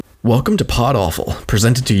Welcome to Pod Awful,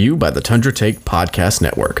 presented to you by the Tundra Take Podcast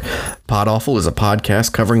Network. Pod Awful is a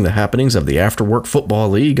podcast covering the happenings of the Afterwork Football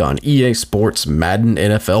League on EA Sports Madden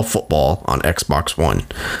NFL Football on Xbox One.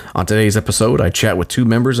 On today's episode, I chat with two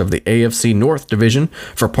members of the AFC North Division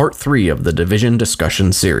for part 3 of the Division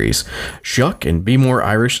Discussion Series. Shuck and Be More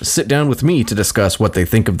Irish sit down with me to discuss what they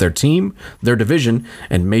think of their team, their division,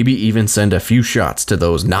 and maybe even send a few shots to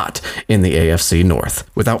those not in the AFC North.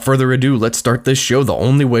 Without further ado, let's start this show the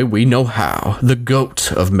only way we know how. The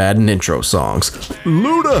GOAT of Madden intro songs,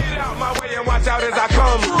 Luda. Get out my way and watch out as I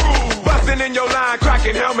come. Busting in your line,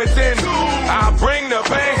 cracking helmets in. I bring the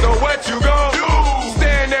pain, so what you gon' do?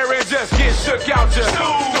 Stand there and just get shook out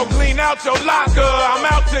ya. Don't clean out your locker, I'm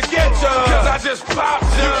out to get ya. Cause I just popped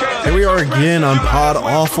ya. Here we are again on Pod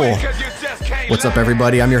Awful. What's up,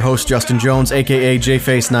 everybody? I'm your host, Justin Jones, aka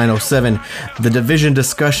JFace907. The division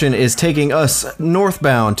discussion is taking us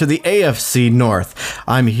northbound to the AFC North.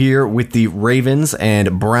 I'm here with the Ravens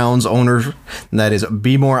and Browns owners, and that is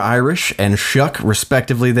Be More Irish and Shuck,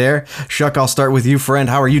 respectively there. Shuck, I'll start with you, friend.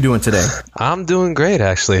 How are you doing today? I'm doing great,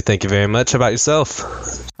 actually. Thank you very much. How about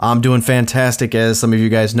yourself? I'm doing fantastic, as some of you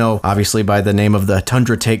guys know, obviously by the name of the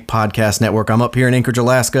Tundra Take Podcast Network. I'm up here in Anchorage,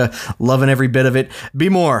 Alaska, loving every bit of it. Be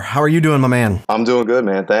More, how are you doing, my man? I'm doing good,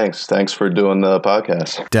 man. Thanks for doing the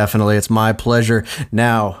podcast. Definitely, it's my pleasure.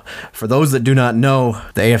 Now, for those that do not know,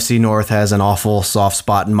 the AFC North has an awful soft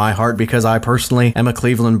spot in my heart because I personally am a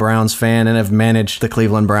Cleveland Browns fan and have managed the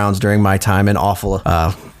Cleveland Browns during my time in awful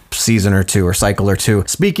season or two or cycle or two.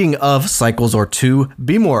 Speaking of cycles or two,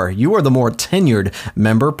 Be More, you are the more tenured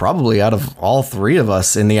member, probably out of all three of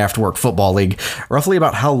us in the Afterwork Football League. Roughly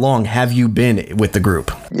about how long have you been with the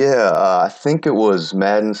group? Yeah, I think it was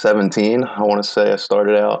Madden 17. I want to say I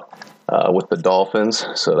started out with the Dolphins,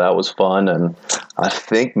 so that was fun. And I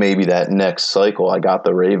think maybe that next cycle I got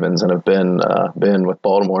the Ravens and have been with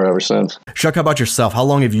Baltimore ever since. Shuck, how about yourself? How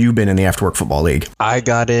long have you been in the Afterwork Football League? I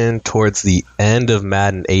got in towards the end of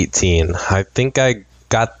Madden 18. I think I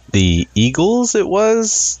got the Eagles, it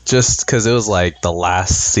was, just because it was like the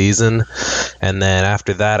last season. And then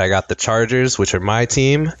after that, I got the Chargers, which are my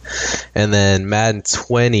team. And then Madden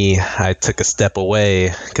 20, I took a step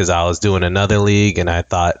away because I was doing another league, and I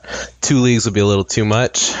thought 2 leagues would be a little too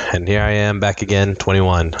much. And here I am back again,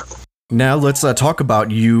 21. Now let's talk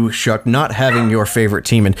about you, Shuck, not having your favorite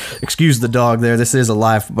team. And excuse the dog there. This is a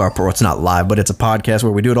live, well, it's not live, but it's a podcast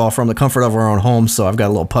where we do it all from the comfort of our own home. So I've got a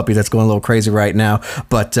little puppy that's going a little crazy right now.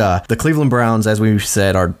 But the Cleveland Browns, as we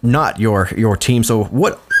said, are not your team.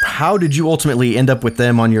 So how did you ultimately end up with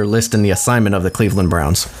them on your list in the assignment of the Cleveland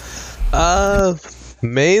Browns?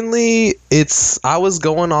 Mainly I was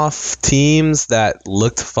going off teams that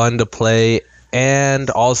looked fun to play, and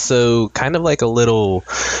also kind of like a little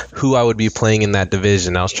who I would be playing in that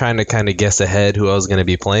division. I was trying to kind of guess ahead who I was going to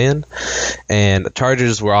be playing. And the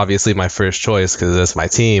Chargers were obviously my first choice because that's my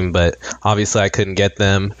team, but obviously I couldn't get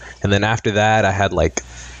them. And then after that, I had like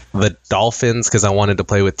the Dolphins because I wanted to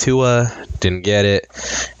play with Tua, didn't get it.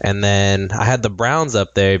 And then I had the Browns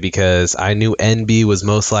up there because I knew NB was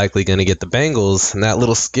most likely going to get the Bengals, and that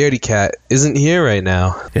little scaredy cat isn't here right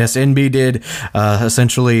now. Yes, NB did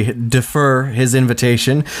essentially defer his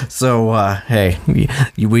invitation. So, hey,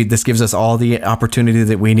 this gives us all the opportunity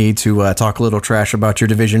that we need to talk a little trash about your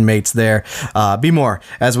division mates there. Be More,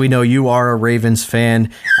 as we know, you are a Ravens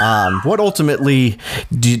fan. What ultimately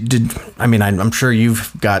I'm sure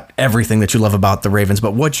you've got everything that you love about the Ravens,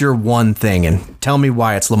 but what's your one thing? And tell me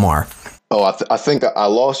why it's Lamar. Oh, I think I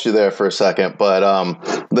lost you there for a second, but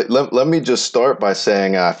let me just start by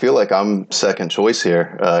saying I feel like I'm second choice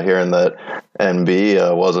here, hearing that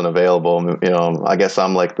NB wasn't available. I guess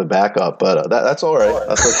I'm like the backup, but that's all right.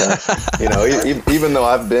 That's okay. Even though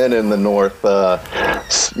I've been in the North,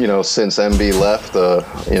 since NB left,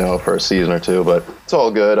 for a season or two, but it's all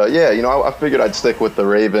good. I figured I'd stick with the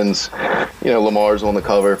Ravens. Lamar's on the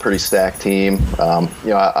cover, pretty stacked team.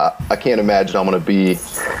 I can't imagine I'm going to be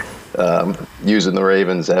using the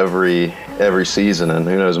Ravens every season, and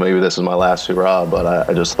who knows, maybe this is my last hurrah, but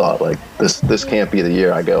I just thought like this can't be the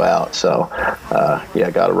year I go out, so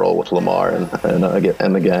I got to roll with Lamar and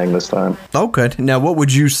the gang this time. Okay, now what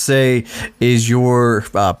would you say is your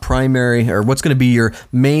primary, or what's going to be your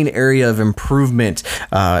main area of improvement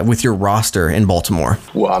with your roster in Baltimore?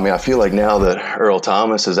 Well, I feel like now that Earl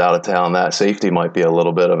Thomas is out of town, that safety might be a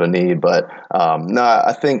little bit of a need, but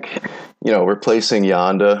I think replacing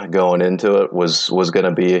Yanda going into it was going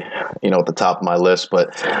to be, at the top of my list.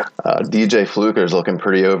 But DJ Fluker is looking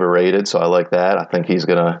pretty overrated, so I like that. I think he's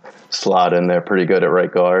going to slot in there pretty good at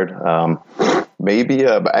right guard. maybe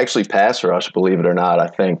actually pass rush, believe it or not. I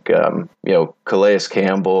think, Calais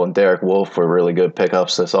Campbell and Derek Wolfe were really good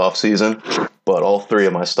pickups this offseason, but all three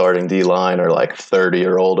of my starting D-line are like 30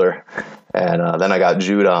 or older. And then I got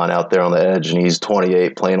Judon out there on the edge, and he's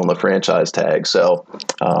 28 playing on the franchise tag. So,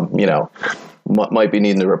 might be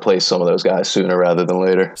needing to replace some of those guys sooner rather than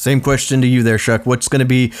later. Same question to you there, Shuck. What's going to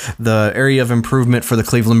be the area of improvement for the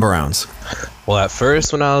Cleveland Browns? Well, at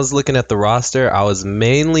first, when I was looking at the roster, I was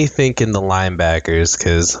mainly thinking the linebackers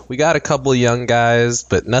because we got a couple of young guys,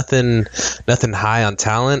 but nothing high on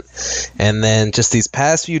talent. And then just these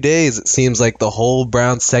past few days, it seems like the whole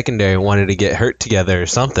Browns secondary wanted to get hurt together or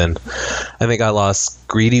something. I think I lost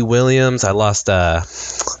Greedy Williams. I lost the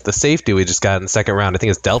safety we just got in the second round. I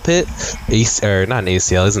think it's Delpit, not an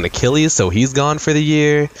ACL, it's an Achilles, so he's gone for the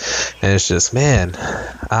year. And it's just, man,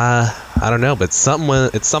 I don't know, but it's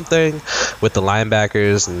something with the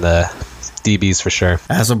linebackers and the DBs for sure.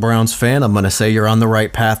 As a Browns fan, I'm going to say you're on the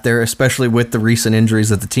right path there, especially with the recent injuries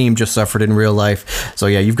that the team just suffered in real life. So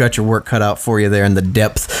yeah, you've got your work cut out for you there in the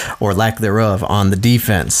depth or lack thereof on the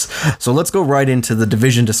defense. So let's go right into the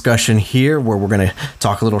division discussion here, where we're going to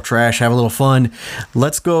talk a little trash, have a little fun.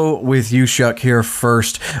 Let's go with you, Shuck, here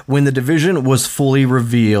first. When the division was fully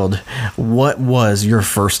revealed, what was your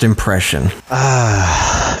first impression?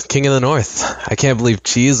 King of the North. I can't believe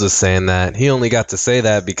Cheese was saying that. He only got to say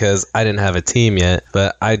that because I didn't have a team yet,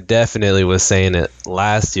 but I definitely was saying it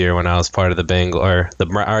last year when I was part of the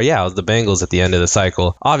I was the Bengals at the end of the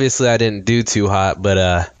cycle. Obviously, I didn't do too hot,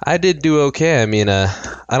 but I did do okay. I mean, I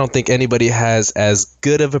don't think anybody has as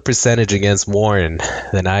good of a percentage against Warren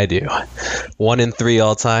than I do. 1-3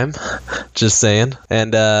 all time, just saying.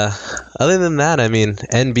 And other than that, I mean,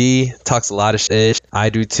 NB talks a lot of shit. I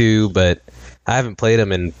do too, but I haven't played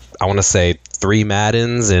him in, I want to say, 3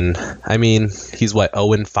 Maddens, and I mean, he's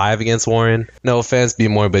 0-5 against Warren. No offense,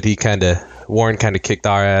 B-More, but Warren kind of kicked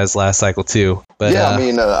our ass last cycle too. But yeah,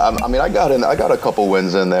 I got a couple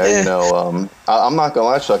wins in there. Yeah. I'm not gonna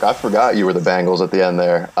lie, Chuck. I forgot you were the Bengals at the end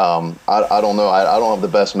there. I don't know. I don't have the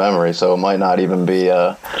best memory, so it might not even be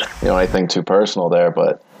anything too personal there,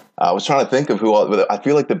 but. I was trying to think of who all. I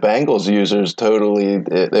feel like the Bengals users totally.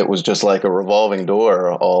 It was just like a revolving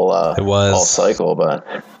door all cycle. But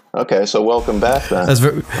okay, so welcome back then.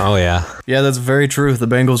 Oh yeah, that's very true. The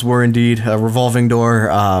Bengals were indeed a revolving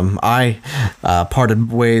door. I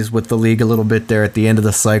parted ways with the league a little bit there at the end of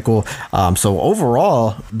the cycle. So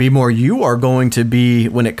overall, B-More, you are going to be,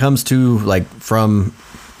 when it comes to from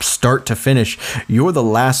start to finish, you're the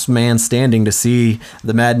last man standing to see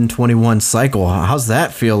the Madden 21 cycle. How's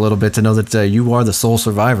that feel a little bit to know that you are the sole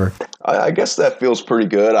survivor? I guess that feels pretty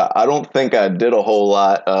good. I don't think I did a whole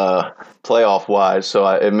lot playoff wise, so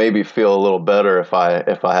it made me feel a little better if I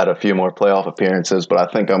had a few more playoff appearances. But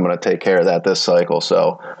I think I'm going to take care of that this cycle.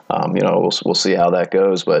 So we'll see how that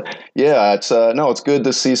goes. But yeah, it's good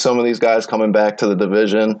to see some of these guys coming back to the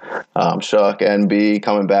division. Shuck NB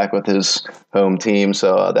coming back with his home team,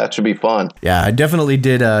 so that should be fun. Yeah, I definitely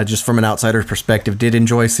did. Just from an outsider's perspective, did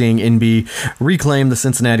enjoy seeing NB reclaim the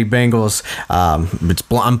Cincinnati Bengals. I'm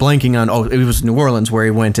blanking on. Oh, it was New Orleans where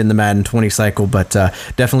he went in the Madden 20 cycle, but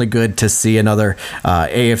definitely good to see another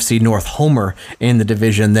AFC North homer in the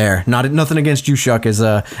division there. Nothing against you, Shuck, as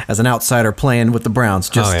an outsider playing with the Browns.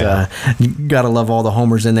 Just you gotta love all the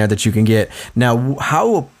homers in there that you can get. Now,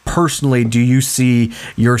 how personally do you see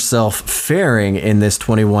yourself faring in this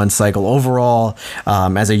 21 cycle overall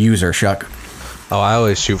as a user, Shuck? Oh, I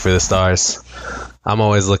always shoot for the stars. I'm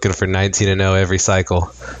always looking for 19-0 every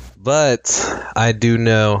cycle. But I do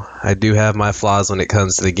have my flaws when it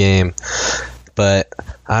comes to the game. But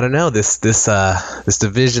I don't know, this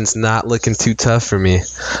division's not looking too tough for me.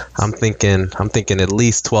 I'm thinking at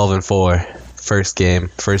least 12-4 first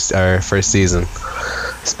season,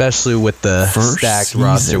 especially with the stacked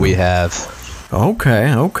roster we have.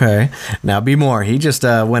 Okay. Now, B-More, he just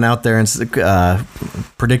went out there and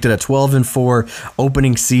predicted a 12-4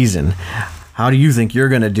 opening season. How do you think you're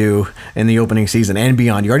going to do in the opening season and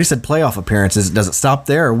beyond? You already said playoff appearances. Does it stop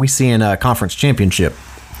there, or are we seeing a conference championship?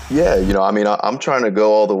 Yeah, I'm trying to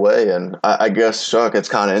go all the way, and I guess, Chuck, it's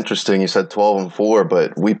kind of interesting. You said 12-4,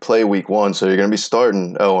 but we play week 1, so you're going to be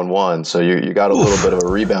starting 0-1, so you got a little bit of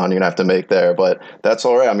a rebound you're going to have to make there, but that's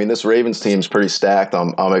all right. I mean, this Ravens team's pretty stacked.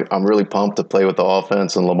 I'm really pumped to play with the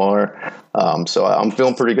offense and Lamar. So I'm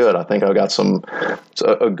feeling pretty good. I think I've got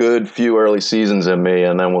a good few early seasons in me,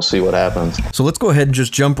 and then we'll see what happens. So let's go ahead and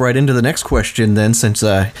just jump right into the next question then, since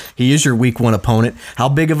he is your week 1 opponent. How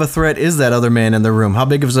big of a threat is that other man in the room? How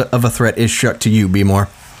big of a threat is Shuck to you, B-More?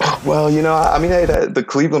 Well, I mean, hey, the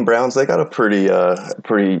Cleveland Browns, they got a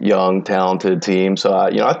pretty young, talented team. So,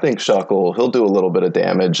 I think Shuck he'll do a little bit of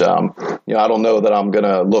damage. I don't know that I'm going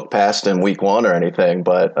to look past him week one or anything,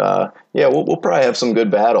 but yeah, we'll probably have some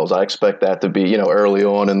good battles. I expect that to be, early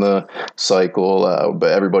on in the cycle,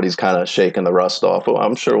 but everybody's kind of shaking the rust off.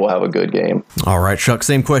 I'm sure we'll have a good game. All right, Shuck,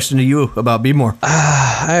 same question to you about B-More.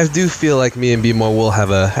 I do feel like me and B-More will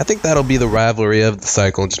have I think that'll be the rivalry of the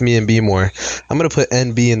cycle, just me and B-More. I'm going to put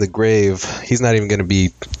NB in the grave. He's not even going to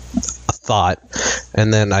be a thought.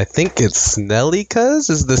 And then I think it's Nelly Cuz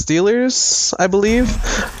is the Steelers, I believe.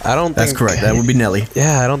 That's correct. That would be Nelly.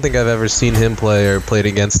 Yeah, I don't think I've ever seen him play or played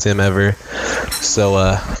against him ever.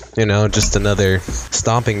 So, just another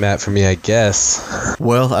stomping mat for me, I guess.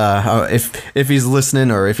 Well, if he's listening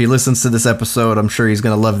or if he listens to this episode, I'm sure he's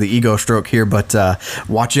going to love the ego stroke here, but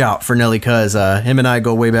watch out for Nelly Cuz. Him and I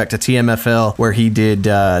go way back to TMFL, where he did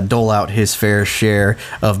dole out his fair share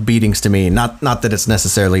of beatings to me. Not that it's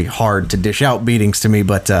necessarily hard to dish out beatings to me,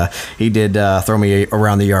 but he did throw me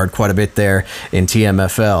around the yard quite a bit there in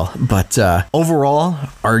TMFL. But overall,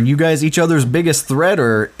 are you guys each other's biggest threat,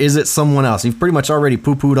 or is it someone else? You've pretty much already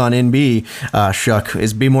poo-pooed on NB, Shuck.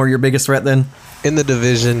 Is B-More your biggest threat then? In the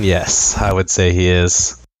division, yes, I would say he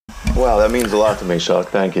is. Wow, that means a lot to me, Shuck.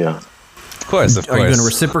 Thank you. Of course. Are you going to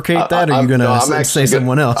reciprocate that, or are you going to say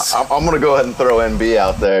someone else? I'm going to go ahead and throw NB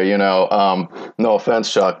out there. No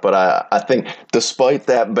offense, Chuck, but I think despite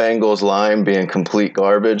that Bengals line being complete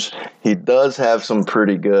garbage, he does have some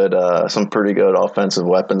pretty good offensive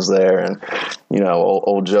weapons there, and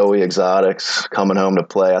old Joey Exotics coming home to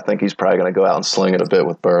play. I think he's probably going to go out and sling it a bit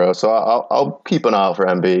with Burrow. So I'll keep an eye out for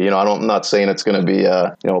NB. I'm not saying it's going to be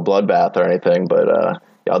a bloodbath or anything, but.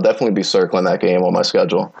 I'll definitely be circling that game on my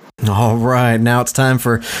schedule. All right, now it's time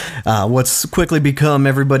for what's quickly become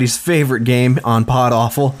everybody's favorite game on Pod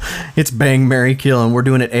Awful. It's Bang, Marry, Kill, and we're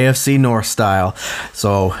doing it AFC North style.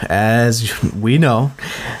 So, as we know,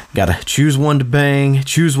 gotta choose one to bang,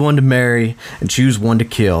 choose one to marry, and choose one to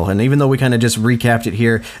kill. And even though we kind of just recapped it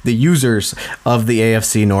here, the users of the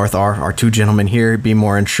AFC North are our two gentlemen here,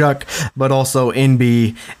 B-More and Shuck, but also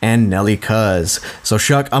NB and Nelly Cuz. So,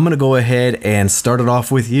 Shuck, I'm gonna go ahead and start it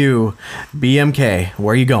off with you. BMK,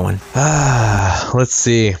 where are you going? Let's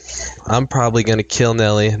see. I'm probably going to kill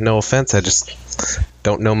Nelly. No offense, I just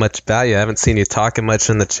don't know much about you. I haven't seen you talking much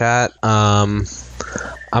in the chat. I'm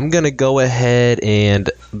going to go ahead and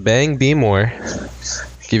bang B-More.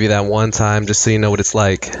 Give you that one time just so you know what it's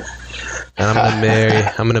like. And I'm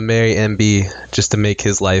going to marry MB just to make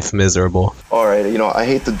his life miserable. All right, I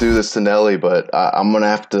hate to do this to Nelly, but I'm going to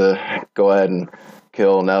have to go ahead and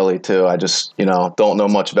kill Nelly too. I just, don't know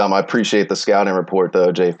much about him. I appreciate the scouting report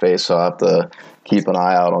though, Jay Face, so I'll have to keep an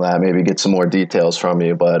eye out on that, maybe get some more details from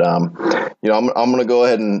you. But, I'm going to go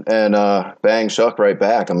ahead and bang Shuck right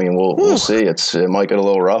back. I mean, we'll see. It might get a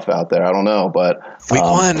little rough out there. I don't know, but week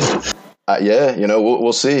one. Yeah,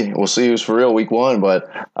 we'll see. We'll see who's for real week one. But,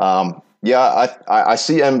 yeah, I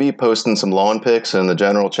see MB posting some lawn pics in the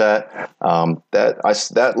general chat.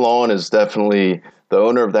 That lawn is definitely... The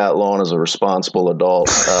owner of that lawn is a responsible adult,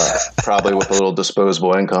 probably with a little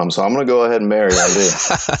disposable income. So I'm going to go ahead and marry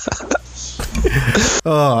MB.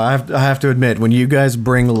 Oh, I have to admit, when you guys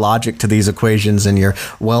bring logic to these equations and your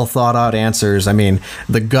well thought out answers, I mean,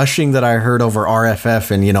 the gushing that I heard over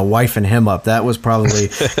RFF and wifing him up, that was probably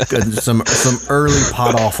some early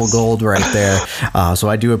Pod Awful gold right there. So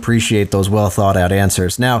I do appreciate those well thought out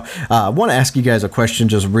answers. Now, I want to ask you guys a question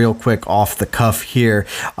just real quick off the cuff here,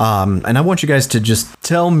 and I want you guys to just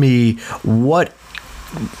tell me what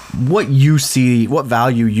you see, what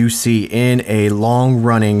value you see in a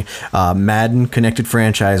long-running Madden connected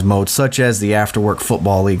franchise mode, such as the Afterwork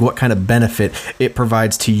Football League. What kind of benefit it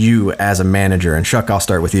provides to you as a manager? And Shuck, I'll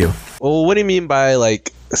start with you. Well, what do you mean by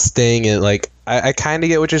staying in? I kind of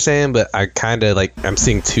get what you're saying, but I kind of I'm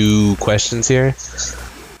seeing two questions here.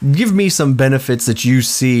 Give me some benefits that you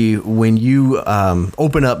see when you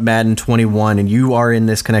open up Madden 21 and you are in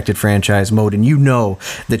this connected franchise mode, and you know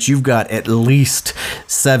that you've got at least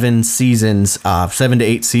 7 to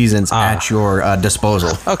 8 seasons at your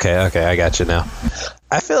disposal. Okay, I got you now.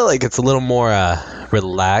 I feel like it's a little more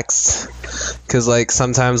relaxed, because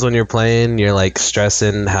sometimes when you're playing, you're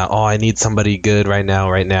stressing how, I need somebody good right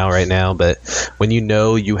now, but when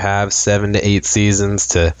you have 7 to 8 seasons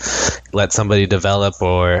to let somebody develop,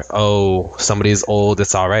 or somebody's old,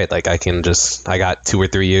 it's all right, I got 2 or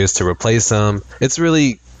 3 years to replace them. It's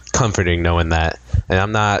really comforting knowing that, and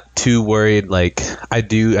I'm not too worried. I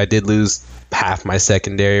did lose half my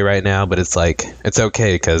secondary right now, but it's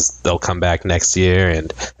okay because they'll come back next year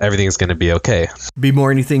and everything's going to be okay.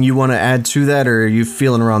 B-More, anything you want to add to that, or are you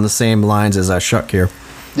feeling around the same lines as Shuck here?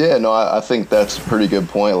 Yeah, no, I think that's a pretty good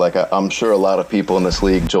point. Like, I'm sure a lot of people in this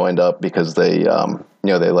league joined up because they,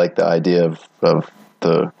 they like the idea of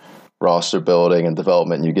the roster building and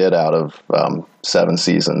development you get out of 7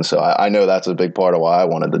 seasons. So I know that's a big part of why I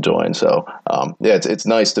wanted to join. So, it's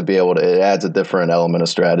nice to be able to, it adds a different element of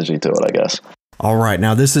strategy to it, I guess. All right,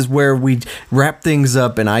 now this is where we wrap things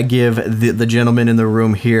up, and I give the gentlemen in the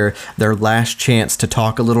room here their last chance to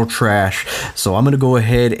talk a little trash. So I'm going to go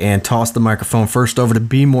ahead and toss the microphone first over to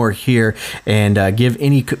B More here and give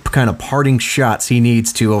any kind of parting shots he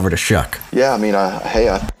needs to over to Shuck. Yeah, I mean,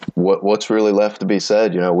 what's really left to be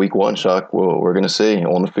said? Week 1, Shuck, we're going to see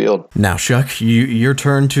on the field. Now, Shuck, your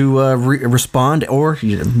turn to respond, or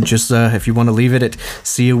just if you want to leave it at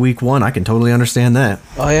see you week 1, I can totally understand that.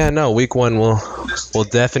 Oh yeah, no, week 1 we'll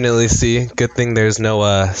definitely see. Good thing there's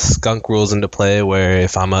no skunk rules into play where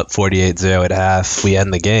if I'm up 48-0 at half, we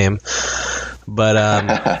end the game. But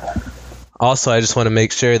also, I just want to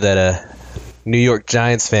make sure that New York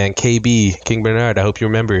Giants fan, KB, King Bernard, I hope you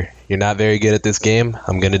remember, you're not very good at this game.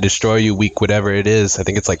 I'm going to destroy you week whatever it is. I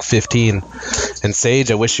think it's like 15. And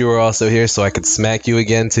Sage, I wish you were also here so I could smack you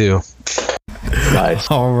again too. Nice.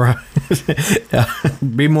 All right.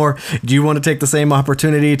 Be more. Do you want to take the same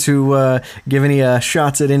opportunity to give any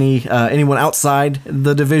shots at anyone outside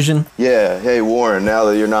the division? Yeah. Hey, Warren, now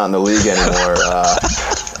that you're not in the league anymore,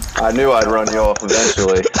 I knew I'd run you off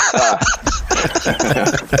eventually.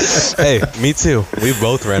 Hey, me too. We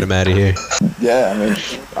both ran him out of here. Yeah, I mean,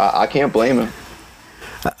 I can't blame him.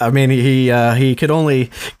 I mean, he could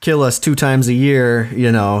only kill us 2 times a year,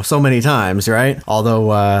 so many times, right?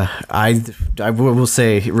 Although I will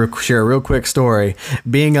share a real quick story.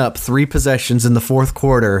 Being up 3 possessions in the 4th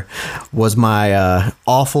quarter was my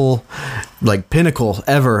awful pinnacle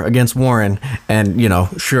ever against Warren, and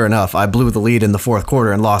sure enough, I blew the lead in the 4th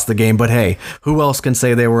quarter and lost the game. But hey, who else can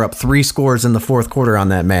say they were up 3 scores in the 4th quarter on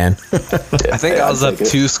that man? I think I was up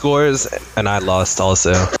 2 scores and I lost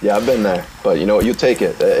also. Yeah, I've been there, but you know what? You take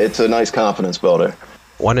it. It's a nice confidence builder.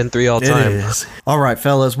 1-3 all time. It is. All right,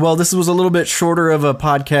 fellas. Well, this was a little bit shorter of a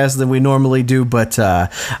podcast than we normally do, but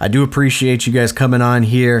I do appreciate you guys coming on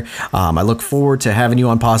here. I look forward to having you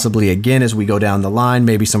on possibly again as we go down the line,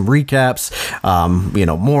 maybe some recaps,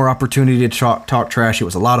 more opportunity to talk trash. It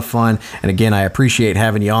was a lot of fun. And again, I appreciate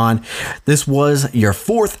having you on. This was your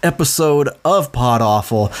 4th episode of Pod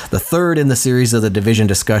Awful, the 3rd in the series of the division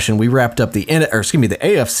discussion. We wrapped up the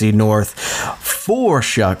AFC North for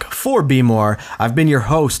Shuck, for B More. I've been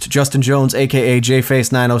your host, Justin Jones, aka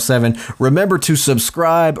JFace907. Remember to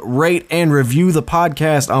subscribe, rate, and review the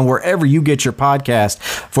podcast on wherever you get your podcast.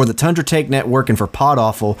 For the Tundra Take Network and for Pod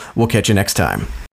Awful, we'll catch you next time.